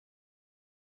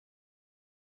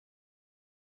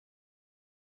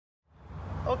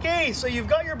Okay, so you've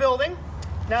got your building.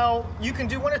 Now you can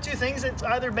do one of two things. It's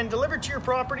either been delivered to your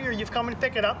property or you've come and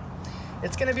pick it up.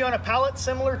 It's going to be on a pallet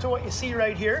similar to what you see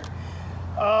right here.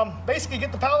 Basically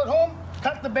get the pallet home,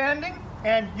 cut the banding,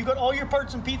 and you got all your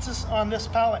parts and pieces on this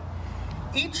pallet.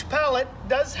 Each pallet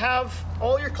does have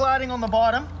all your cladding on the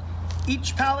bottom.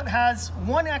 Each pallet has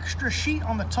one extra sheet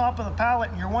on the top of the pallet,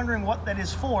 and you're wondering what that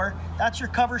is for. That's your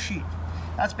cover sheet.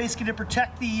 That's basically to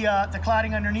protect the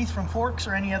cladding underneath from forks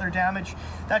or any other damage.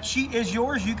 That sheet is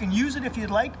yours. You can use it if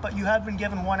you'd like, but you have been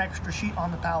given one extra sheet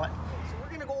on the pallet. So we're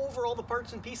going to go over all the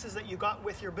parts and pieces that you got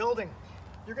with your building.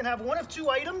 You're going to have one of two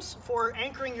items for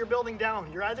anchoring your building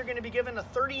down. You're either going to be given a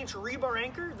 30-inch rebar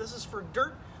anchor. This is for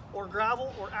dirt or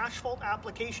gravel or asphalt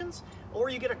applications, or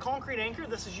you get a concrete anchor.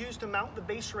 This is used to mount the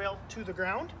base rail to the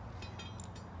ground.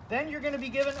 Then you're going to be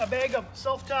given a bag of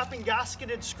self-tapping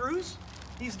gasketed screws.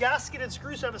 These gasketed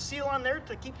screws have a seal on there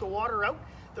to keep the water out.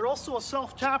 They're also a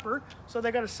self-tapper, so they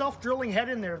got a self-drilling head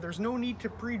in there. There's no need to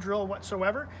pre-drill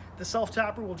whatsoever. The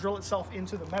self-tapper will drill itself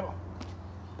into the metal.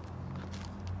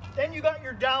 Then you got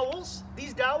your dowels.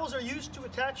 These dowels are used to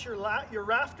attach your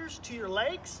rafters to your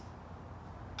legs.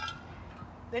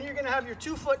 Then you're going to have your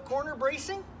 2-foot corner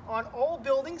bracing. On all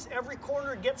buildings, every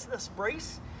corner gets this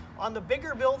brace. On the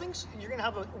bigger buildings, you're going to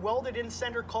have a welded-in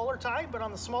center collar tie, but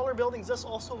on the smaller buildings, this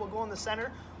also will go in the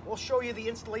center. We'll show you the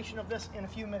installation of this in a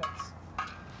few minutes.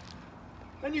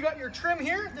 Then you got your trim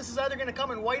here. This is either going to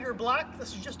come in white or black.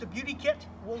 This is just a beauty kit.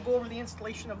 We'll go over the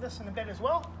installation of this in a bit as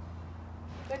well.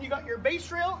 Then you got your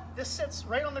base rail. This sits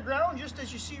right on the ground, just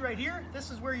as you see right here. This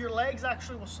is where your legs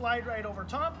actually will slide right over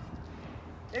top.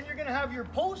 Then you're going to have your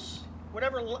posts.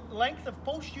 Whatever length of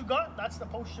post you got, that's the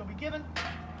post you'll be given.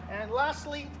 And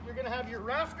lastly, you're going to have your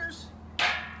rafters.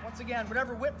 Once again,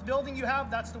 whatever width building you have,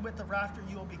 that's the width of rafter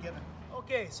you will be given.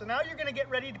 Okay, so now you're going to get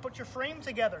ready to put your frame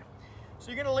together. So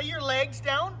you're going to lay your legs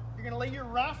down, you're going to lay your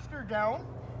rafter down,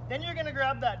 then you're going to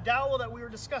grab that dowel that we were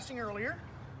discussing earlier.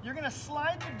 You're going to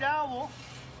slide the dowel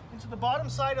into the bottom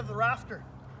side of the rafter.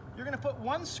 You're going to put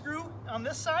one screw on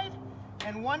this side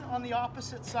and one on the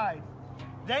opposite side.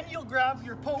 Then you'll grab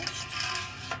your post,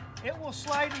 it will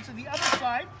slide into the other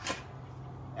side,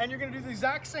 and you're going to do the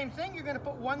exact same thing. You're going to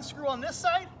put one screw on this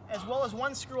side as well as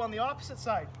one screw on the opposite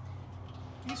side.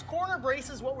 These corner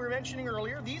braces, what we were mentioning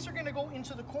earlier, these are going to go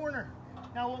into the corner.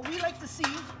 Now what we like to see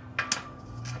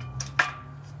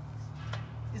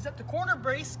is that the corner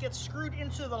brace gets screwed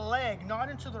into the leg, not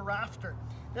into the rafter.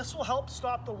 This will help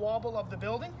stop the wobble of the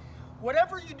building.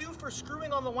 Whatever you do for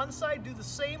screwing on the one side, do the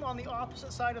same on the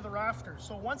opposite side of the rafter.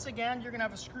 So once again, you're going to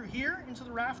have a screw here into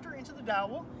the rafter, into the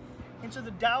dowel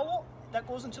that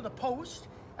goes into the post,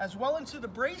 as well into the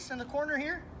brace in the corner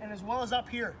here, and as well as up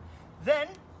here. Then,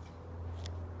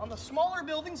 on the smaller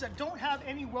buildings that don't have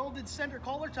any welded center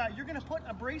collar tie, you're going to put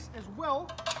a brace as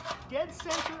well, dead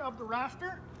center of the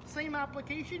rafter. Same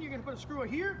application, you're going to put a screw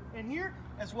here and here,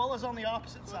 as well as on the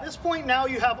opposite side. At this point now,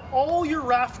 you have all your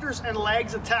rafters and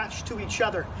legs attached to each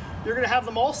other. You're going to have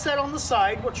them all set on the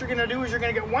side. What you're going to do is you're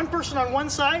going to get one person on one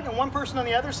side and one person on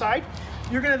the other side.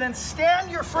 You're going to then stand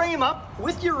your frame up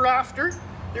with your rafter.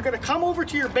 You're going to come over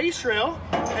to your base rail,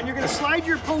 and you're going to slide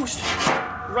your post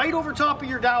right over top of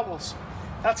your dowels.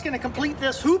 That's going to complete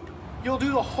this hoop. You'll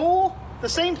do the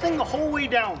same thing the whole way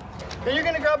down. Then you're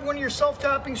going to grab one of your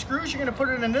self-tapping screws. You're going to put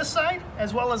it in this side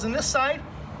as well as in this side.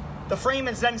 The frame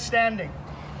is then standing.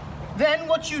 Then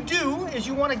what you do is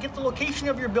you want to get the location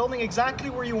of your building exactly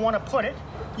where you want to put it.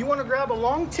 You want to grab a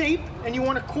long tape and you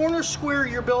want to corner square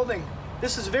your building.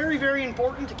 This is very, very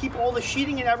important to keep all the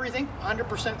sheeting and everything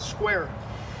 100% square.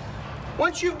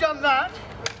 Once you've done that,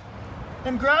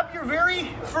 then grab your very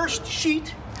first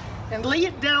sheet and lay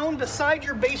it down beside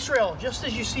your base rail, just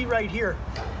as you see right here.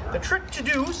 The trick to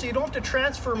do, so you don't have to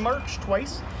transfer marks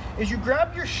twice, is you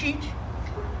grab your sheet.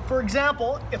 For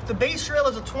example, if the base rail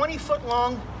is a 20-foot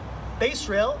long base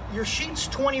rail, your sheet's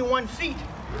 21 feet.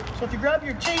 So if you grab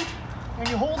your tape and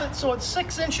you hold it so it's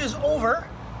 6 inches over,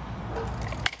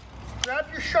 grab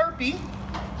your Sharpie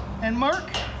and mark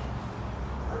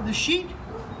the sheet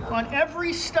on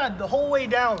every stud the whole way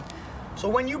down. So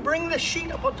when you bring the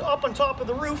sheet up on top of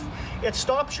the roof, it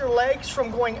stops your legs from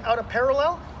going out of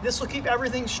parallel. This will keep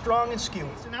everything strong and skewed.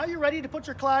 So now you're ready to put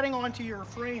your cladding onto your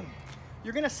frame.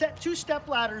 You're going to set 2 step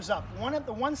ladders up, one at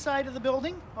the one side of the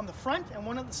building on the front and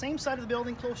one at the same side of the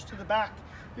building close to the back.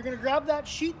 You're going to grab that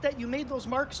sheet that you made those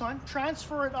marks on,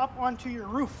 transfer it up onto your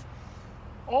roof.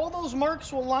 All those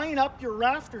marks will line up your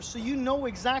rafters so you know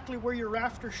exactly where your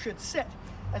rafters should sit.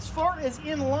 As far as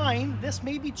in line, this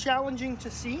may be challenging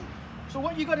to see. So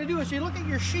what you got to do is you look at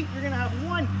your sheet, you're going to have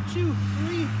 1, 2,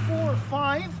 3, 4,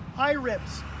 5 high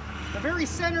ribs. The very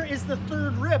center is the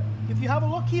 3rd rib. If you have a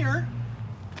look here,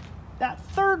 That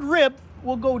third rib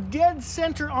will go dead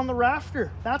center on the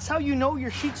rafter. That's how you know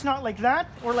your sheet's not like that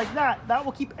or like that. That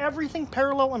will keep everything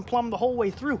parallel and plumb the whole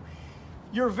way through.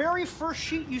 Your very first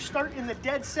sheet, you start in the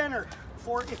dead center.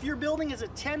 For if your building is a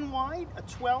 10 wide, a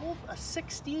 12, a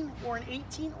 16, or an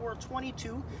 18, or a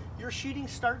 22, your sheeting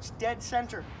starts dead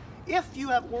center. If you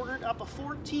have ordered up a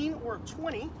 14 or a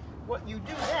 20, what you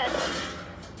do then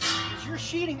is your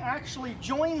sheeting actually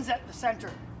joins at the center.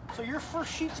 So your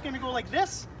first sheet's gonna go like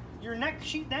this. Your next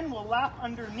sheet then will lap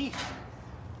underneath.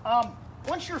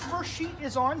 Once your first sheet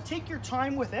is on, take your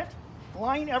time with it,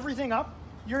 line everything up.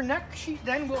 Your next sheet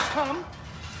then will come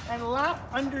and lap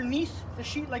underneath the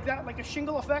sheet like that, like a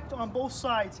shingle effect on both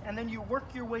sides, and then you work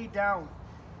your way down.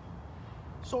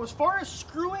 So as far as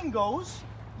screwing goes,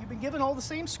 you've been given all the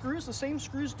same screws. The same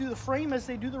screws do the frame as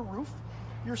they do the roof.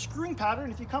 Your screwing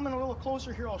pattern, if you come in a little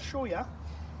closer here, I'll show you.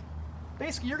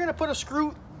 Basically, you're gonna put a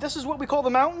screw, this is what we call the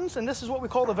mountains, and this is what we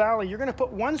call the valley. You're gonna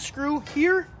put one screw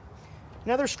here,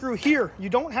 another screw here. You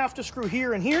don't have to screw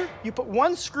here and here. You put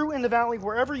one screw in the valley,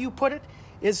 wherever you put it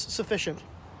is sufficient.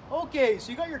 Okay,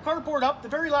 so you got your carport up. The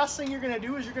very last thing you're gonna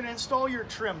do is you're gonna install your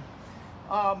trim.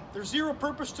 There's zero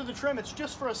purpose to the trim, it's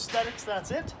just for aesthetics, that's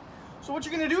it. So what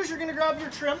you're gonna do is you're gonna grab your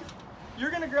trim,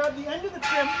 you're gonna grab the end of the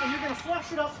trim, and you're gonna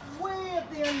flush it up way at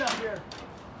the end up here.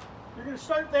 You're gonna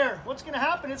start there. What's gonna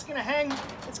happen, it's gonna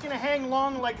hang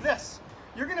long like this.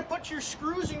 You're gonna put your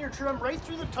screws in your trim right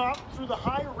through the top, through the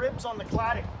high ribs on the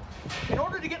cladding. In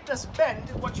order to get this bend,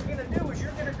 what you're gonna do is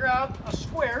you're gonna grab a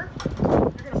square,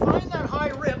 you're gonna find that high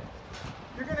rib,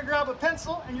 you're gonna grab a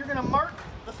pencil, and you're gonna mark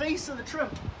the face of the trim.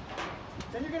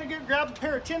 Then you're gonna grab a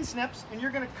pair of tin snips, and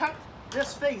you're gonna cut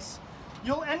this face.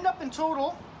 You'll end up in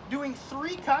total doing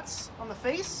 3 cuts on the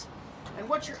face, and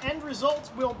what your end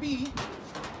result will be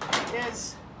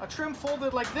is a trim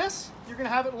folded like this. You're gonna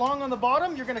have it long on the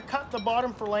bottom, you're gonna cut the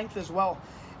bottom for length as well,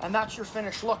 and that's your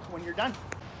finished look when you're done.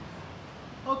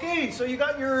 Okay, so you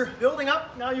got your building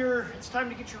up, now it's time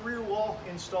to get your rear wall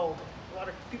installed. A lot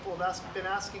of people have been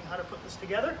asking how to put this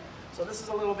together, so this is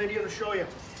a little video to show you.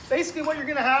 Basically what you're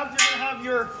gonna have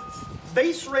your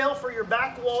base rail for your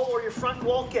back wall or your front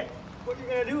wall kit. What you're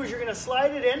gonna do is you're gonna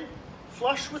slide it in,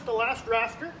 flush with the last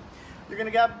rafter. You're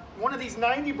gonna grab one of these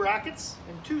 90 brackets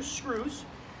and 2 screws,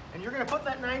 and you're gonna put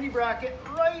that 90 bracket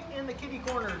right in the kitty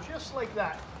corner, just like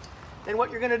that. Then what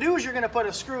you're gonna do is you're gonna put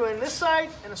a screw in this side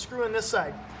and a screw in this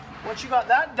side. Once you got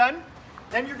that done,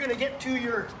 then you're gonna get to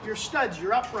your studs,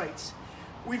 your uprights.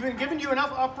 We've been giving you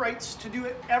enough uprights to do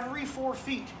it every 4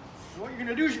 feet. And what you're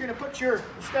gonna do is you're gonna put your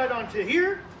stud onto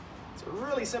here. It's a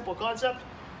really simple concept.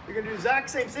 You're gonna do the exact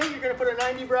same thing. You're gonna put a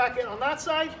 90 bracket on that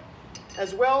side,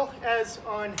 as well as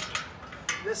on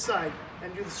this side,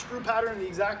 and do the screw pattern the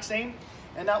exact same,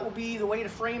 and that will be the way to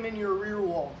frame in your rear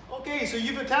wall. Okay, so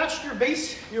you've attached your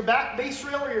back base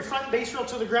rail or your front base rail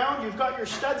to the ground. You've got your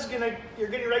studs, you're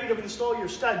getting ready to install your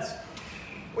studs.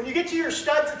 When you get to your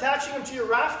studs, attaching them to your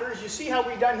rafters, you see how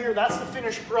we've done here, that's the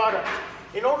finished product.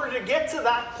 In order to get to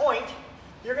that point,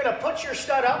 you're gonna put your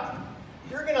stud up,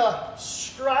 you're gonna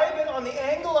scribe it on the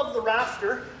angle of the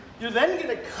rafter, you're then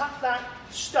gonna cut that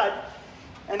stud,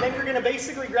 and then you're gonna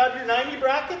basically grab your 90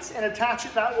 brackets and attach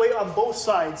it that way on both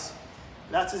sides.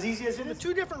 That's as easy as it is. The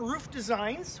 2 different roof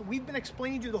designs we've been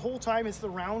explaining to you the whole time is the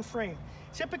round frame.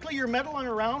 Typically your metal on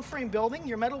a round frame building,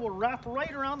 your metal will wrap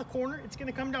right around the corner. It's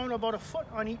gonna come down about 1 foot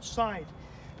on each side.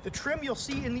 The trim you'll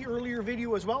see in the earlier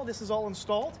video as well. This is all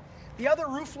installed. The other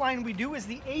roof line we do is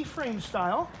the A-frame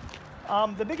style.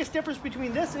 The biggest difference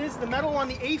between this is the metal on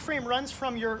the A-frame runs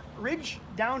from your ridge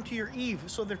down to your eave,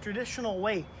 so the traditional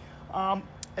way.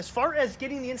 As far as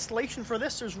getting the installation for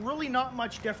this, there's really not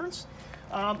much difference.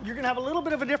 You're gonna have a little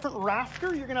bit of a different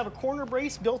rafter. You're gonna have a corner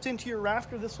brace built into your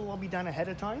rafter. This will all be done ahead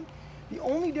of time. The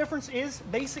only difference is,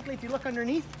 basically, if you look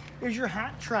underneath, is your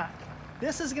hat track.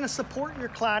 This is gonna support your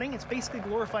cladding. It's basically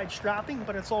glorified strapping,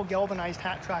 but it's all galvanized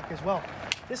hat track as well.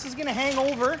 This is gonna hang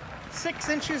over 6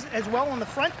 inches as well on the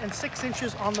front and 6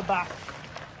 inches on the back.